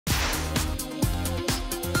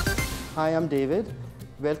Hi, I'm David.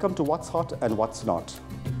 Welcome to What's Hot and What's Not.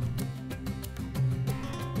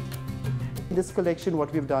 In this collection,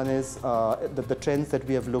 what we've done is the trends that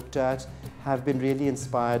we have looked at have been really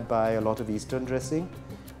inspired by a lot of Eastern dressing.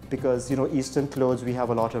 Because, Eastern clothes, we have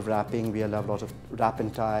a lot of wrapping, we have a lot of wrap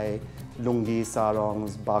and tie, lungi,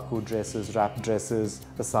 sarongs, baku dresses, wrap dresses,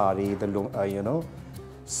 the sari,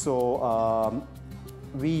 So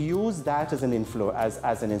we use that as an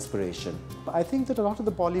as an inspiration. I think that a lot of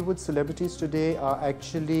the Bollywood celebrities today are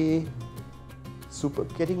actually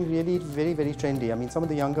getting really very, very trendy. I mean, some of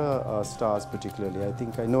the younger stars particularly.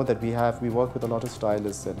 I know that we work with a lot of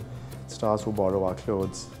stylists and stars who borrow our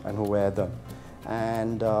clothes and who wear them.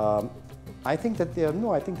 And I think that they're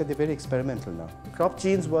very experimental now. Cropped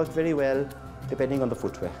jeans work very well depending on the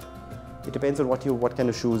footwear. It depends on what kind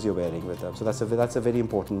of shoes you're wearing with them. So that's a very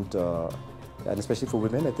important, and especially for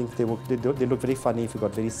women, I think they look very funny if you've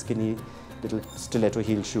got very skinny little stiletto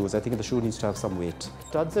heel shoes. I think the shoe needs to have some weight.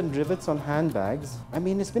 Studs and rivets on handbags. I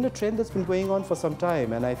mean, it's been a trend that's been going on for some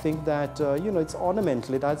time, and I think that it's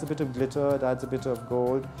ornamental. It adds a bit of glitter, it adds a bit of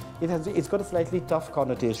gold. It's got a slightly tough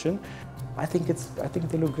connotation. I think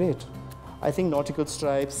they look great. I think nautical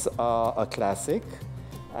stripes are a classic,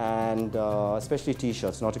 and especially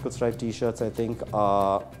t-shirts. Nautical stripe t-shirts, I think,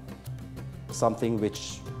 are something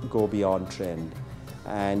which go beyond trend,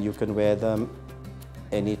 and you can wear them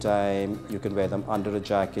anytime. You can wear them under a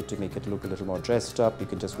jacket to make it look a little more dressed up. You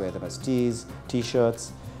can just wear them as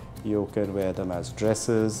t-shirts. You can wear them as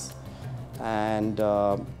dresses, and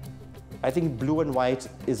I think blue and white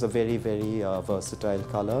is a very, very versatile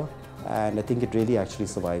color, and I think it really actually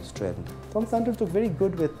survives trend. Thong sandals look very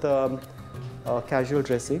good with casual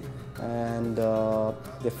dressing, and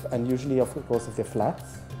usually, of course, if they're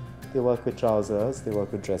flats, they work with trousers, they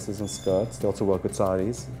work with dresses and skirts. They also work with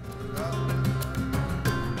saris.